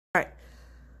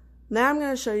Now I'm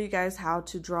going to show you guys how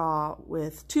to draw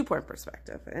with 2-point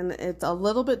perspective, and it's a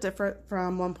little bit different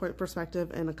from 1-point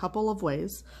perspective in a couple of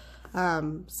ways.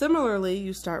 Similarly,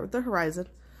 you start with the horizon.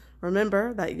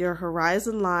 Remember that your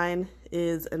horizon line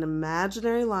is an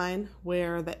imaginary line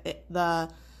where the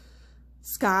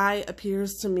sky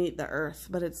appears to meet the earth,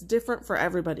 but it's different for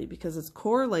everybody because it's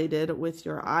correlated with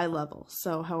your eye level.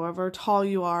 So however tall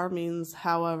you are means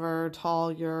however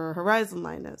tall your horizon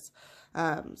line is.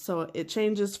 So it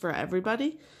changes for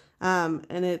everybody, and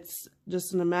it's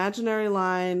just an imaginary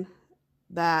line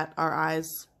that our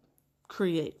eyes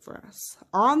create for us.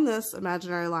 On this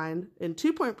imaginary line, in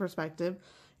 2-point perspective,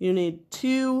 you need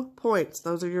 2 points.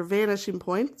 Those are your vanishing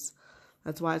points.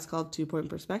 That's why it's called 2-point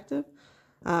perspective,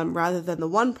 rather than the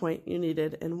 1 point you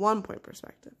needed in 1-point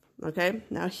perspective. Okay,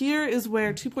 now here is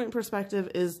where 2-point perspective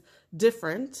is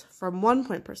different from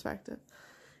 1-point perspective.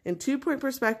 In 2-point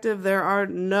perspective, there are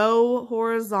no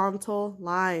horizontal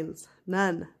lines.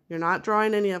 None. You're not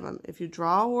drawing any of them. If you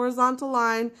draw a horizontal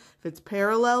line, if it's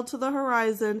parallel to the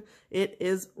horizon, it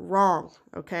is wrong,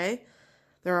 okay?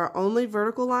 There are only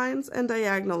vertical lines and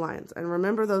diagonal lines. And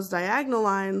remember, those diagonal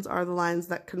lines are the lines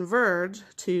that converge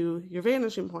to your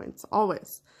vanishing points,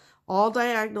 always. All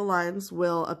diagonal lines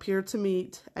will appear to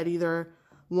meet at either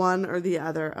one or the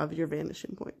other of your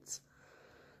vanishing points.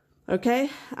 Okay,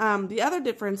 the other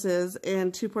difference is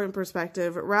in 2-point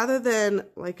perspective, rather than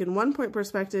like in 1-point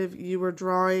perspective, you were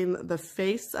drawing the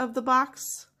face of the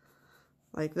box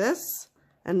like this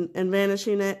and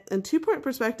vanishing it. In 2-point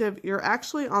perspective, you're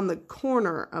actually on the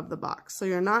corner of the box. So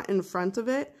you're not in front of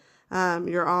it,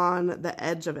 you're on the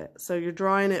edge of it. So you're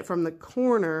drawing it from the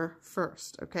corner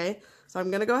first, okay? So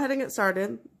I'm gonna go ahead and get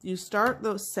started. You start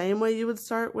the same way you would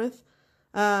start with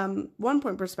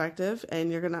 1-point perspective,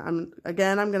 and you're gonna, I'm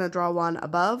gonna draw one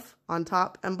above, on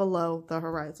top, and below the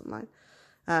horizon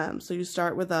line. So you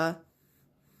start with a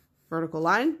vertical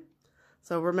line.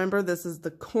 So remember, this is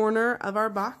the corner of our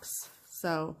box.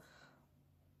 So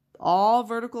all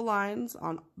vertical lines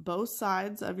on both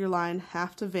sides of your line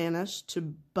have to vanish to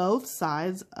both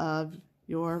sides of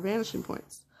your vanishing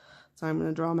points. So I'm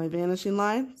gonna draw my vanishing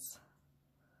lines.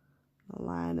 I'll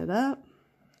line it up.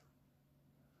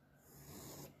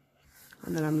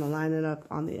 And then I'm going to line it up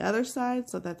on the other side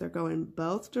so that they're going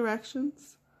both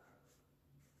directions.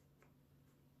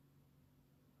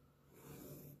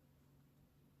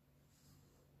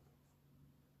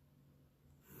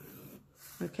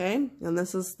 Okay, and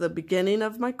this is the beginning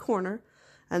of my corner.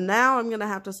 And now I'm going to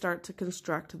have to start to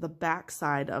construct the back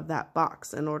side of that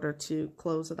box in order to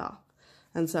close it off.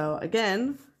 And so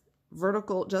again,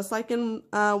 vertical, just like in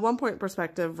 1-point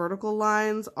perspective, vertical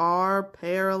lines are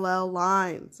parallel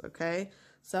lines, okay?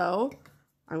 So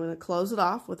I'm going to close it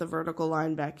off with a vertical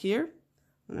line back here.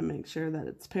 I'm going to make sure that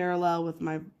it's parallel with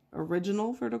my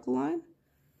original vertical line.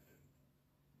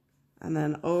 And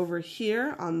then over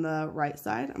here on the right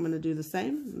side, I'm going to do the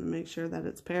same. I'm going to make sure that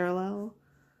it's parallel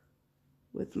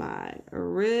with my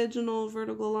original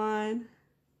vertical line.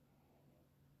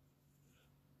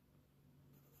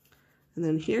 And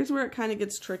then here's where it kind of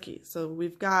gets tricky. So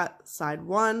we've got side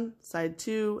 1, side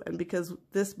 2, and because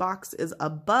this box is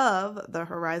above the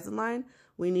horizon line,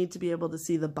 we need to be able to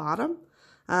see the bottom.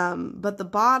 But the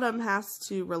bottom has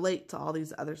to relate to all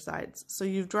these other sides. So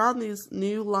you've drawn these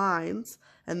new lines,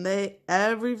 and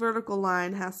every vertical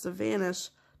line has to vanish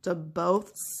to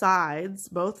both sides,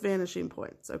 both vanishing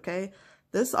points, okay?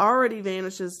 This already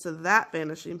vanishes to that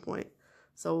vanishing point.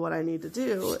 So what I need to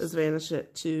do is vanish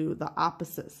it to the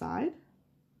opposite side.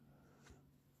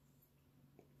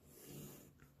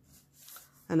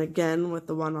 And again, with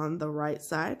the one on the right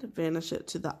side, vanish it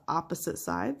to the opposite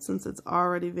side since it's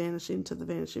already vanishing to the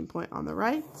vanishing point on the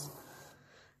right.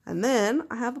 And then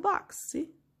I have a box,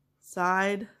 see?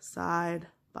 Side, side,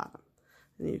 bottom.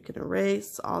 And you can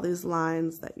erase all these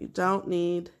lines that you don't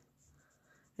need.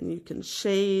 And you can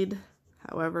shade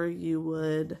however you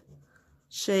would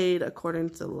shade according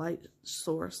to the light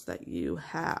source that you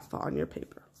have on your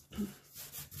paper.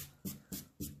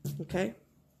 Okay?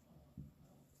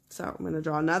 So I'm going to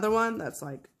draw another one that's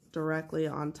like directly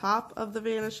on top of the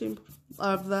vanishing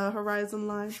of the horizon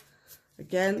line.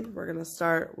 Again, we're going to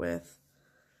start with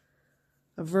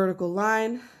a vertical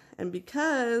line. And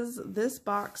because this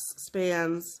box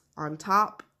spans on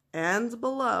top and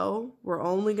below, we're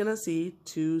only going to see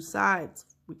 2 sides.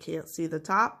 We can't see the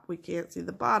top, we can't see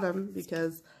the bottom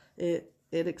because it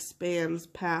expands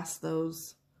past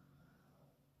those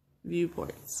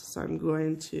viewpoints. So I'm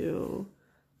going to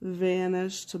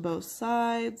vanish to both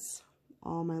sides,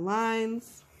 all my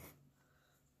lines.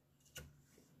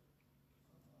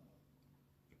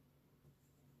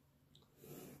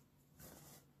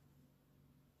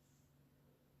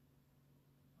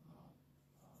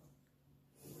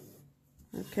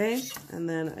 Okay, and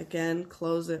then again,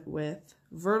 close it with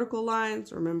vertical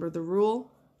lines. Remember the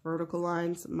rule, vertical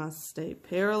lines must stay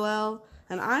parallel.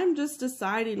 And I'm just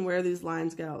deciding where these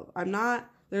lines go.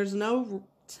 There's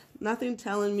nothing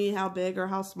telling me how big or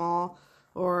how small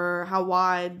or how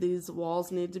wide these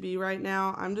walls need to be right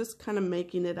now. I'm just kind of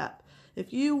making it up.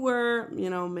 If you were,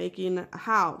 making a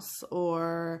house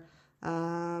or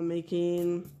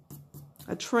making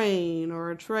a train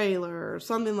or a trailer or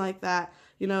something like that,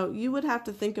 you would have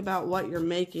to think about what you're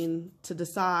making to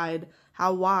decide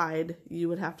how wide you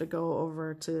would have to go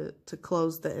over to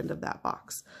close the end of that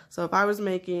box. So if I was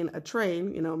making a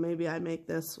train, maybe I make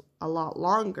this a lot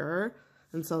longer,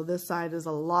 and so this side is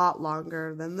a lot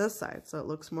longer than this side, so it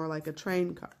looks more like a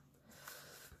train car.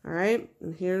 All right,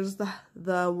 and here's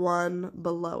the one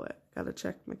below it. Gotta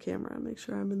check my camera and make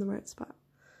sure I'm in the right spot.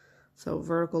 So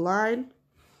vertical line.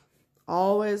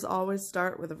 Always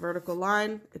start with a vertical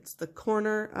line. It's the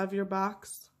corner of your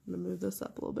box. I'm gonna move this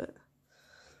up a little bit.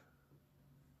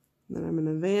 Then I'm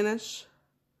gonna vanish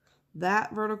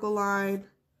that vertical line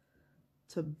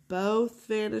to both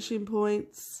vanishing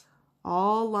points.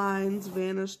 All lines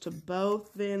vanish to both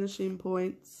vanishing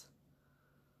points.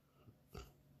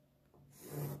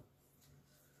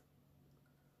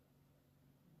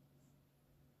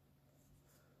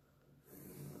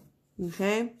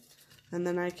 Okay, and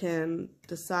then I can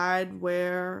decide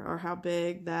where or how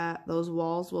big those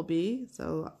walls will be.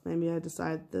 So maybe I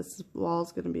decide this wall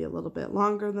is going to be a little bit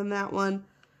longer than that one.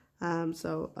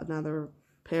 So another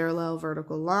parallel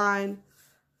vertical line.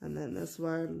 And then this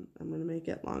one, I'm going to make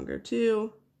it longer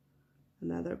too.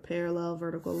 Another parallel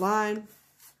vertical line.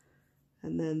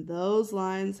 And then those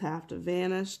lines have to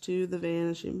vanish to the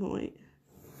vanishing point.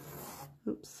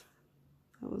 Oops,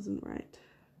 that wasn't right.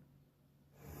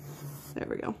 There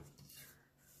we go.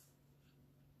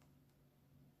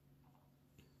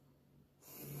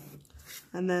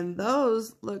 And then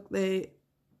those, look, they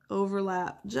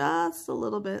overlap just a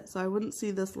little bit, so I wouldn't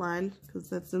see this line because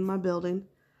that's in my building.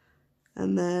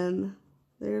 And then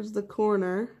there's the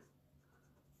corner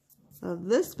of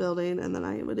this building, and then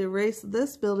I would erase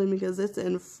this building because it's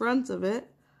in front of it.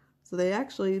 So they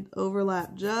actually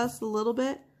overlap just a little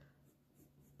bit,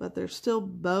 but they're still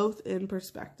both in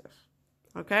perspective.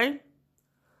 Okay?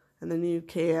 And then you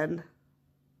can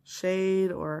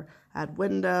shade or add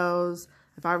windows.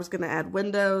 If I was going to add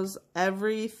windows,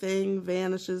 everything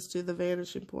vanishes to the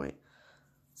vanishing point.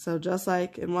 So just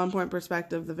like in 1 point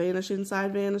perspective, the vanishing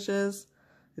side vanishes.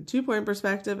 In 2 point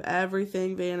perspective,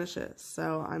 everything vanishes.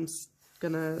 So I'm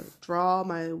going to draw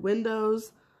my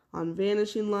windows on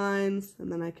vanishing lines,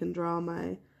 and then I can draw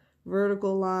my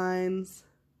vertical lines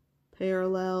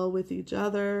parallel with each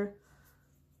other.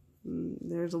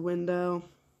 There's a window.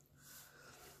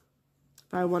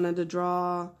 If I wanted to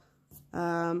draw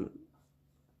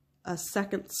a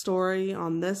second story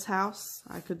on this house,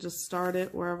 I could just start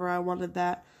it wherever I wanted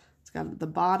that. It's got the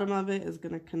bottom of it is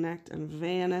going to connect and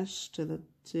vanish to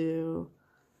the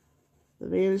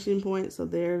vanishing point. So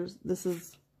this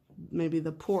is maybe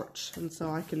the porch, and so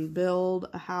I can build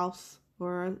a house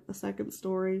or a second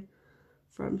story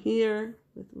from here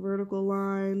with vertical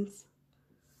lines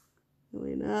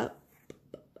going up.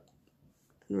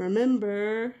 And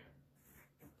remember,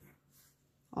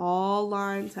 all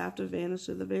lines have to vanish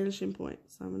to the vanishing point.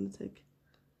 So I'm going to take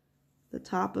the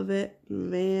top of it and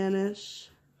vanish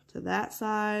to that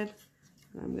side.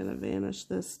 And I'm going to vanish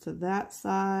this to that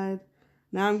side.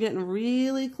 Now I'm getting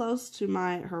really close to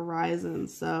my horizon.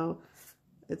 So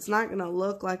it's not going to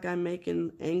look like I'm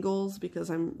making angles because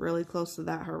I'm really close to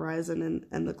that horizon.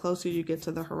 And the closer you get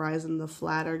to the horizon, the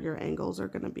flatter your angles are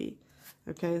going to be.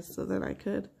 Okay, so then I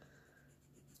could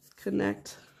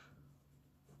connect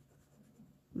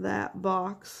that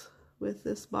box with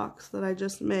this box that I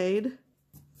just made.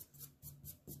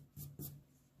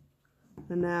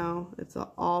 And now it's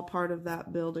all part of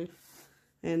that building.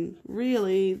 And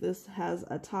really, this has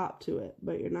a top to it,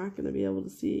 but you're not going to be able to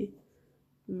see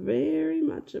very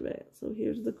much of it. So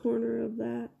here's the corner of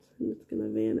that, and it's going to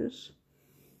vanish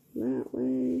that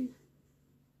way.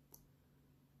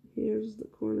 Here's the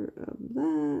corner of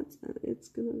that, and it's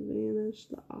going to vanish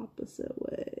the opposite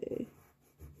way.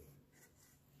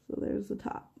 So there's the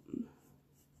top.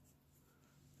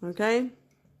 Okay?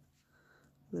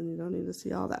 Then you don't need to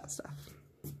see all that stuff.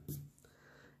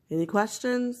 Any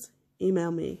questions?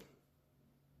 Email me.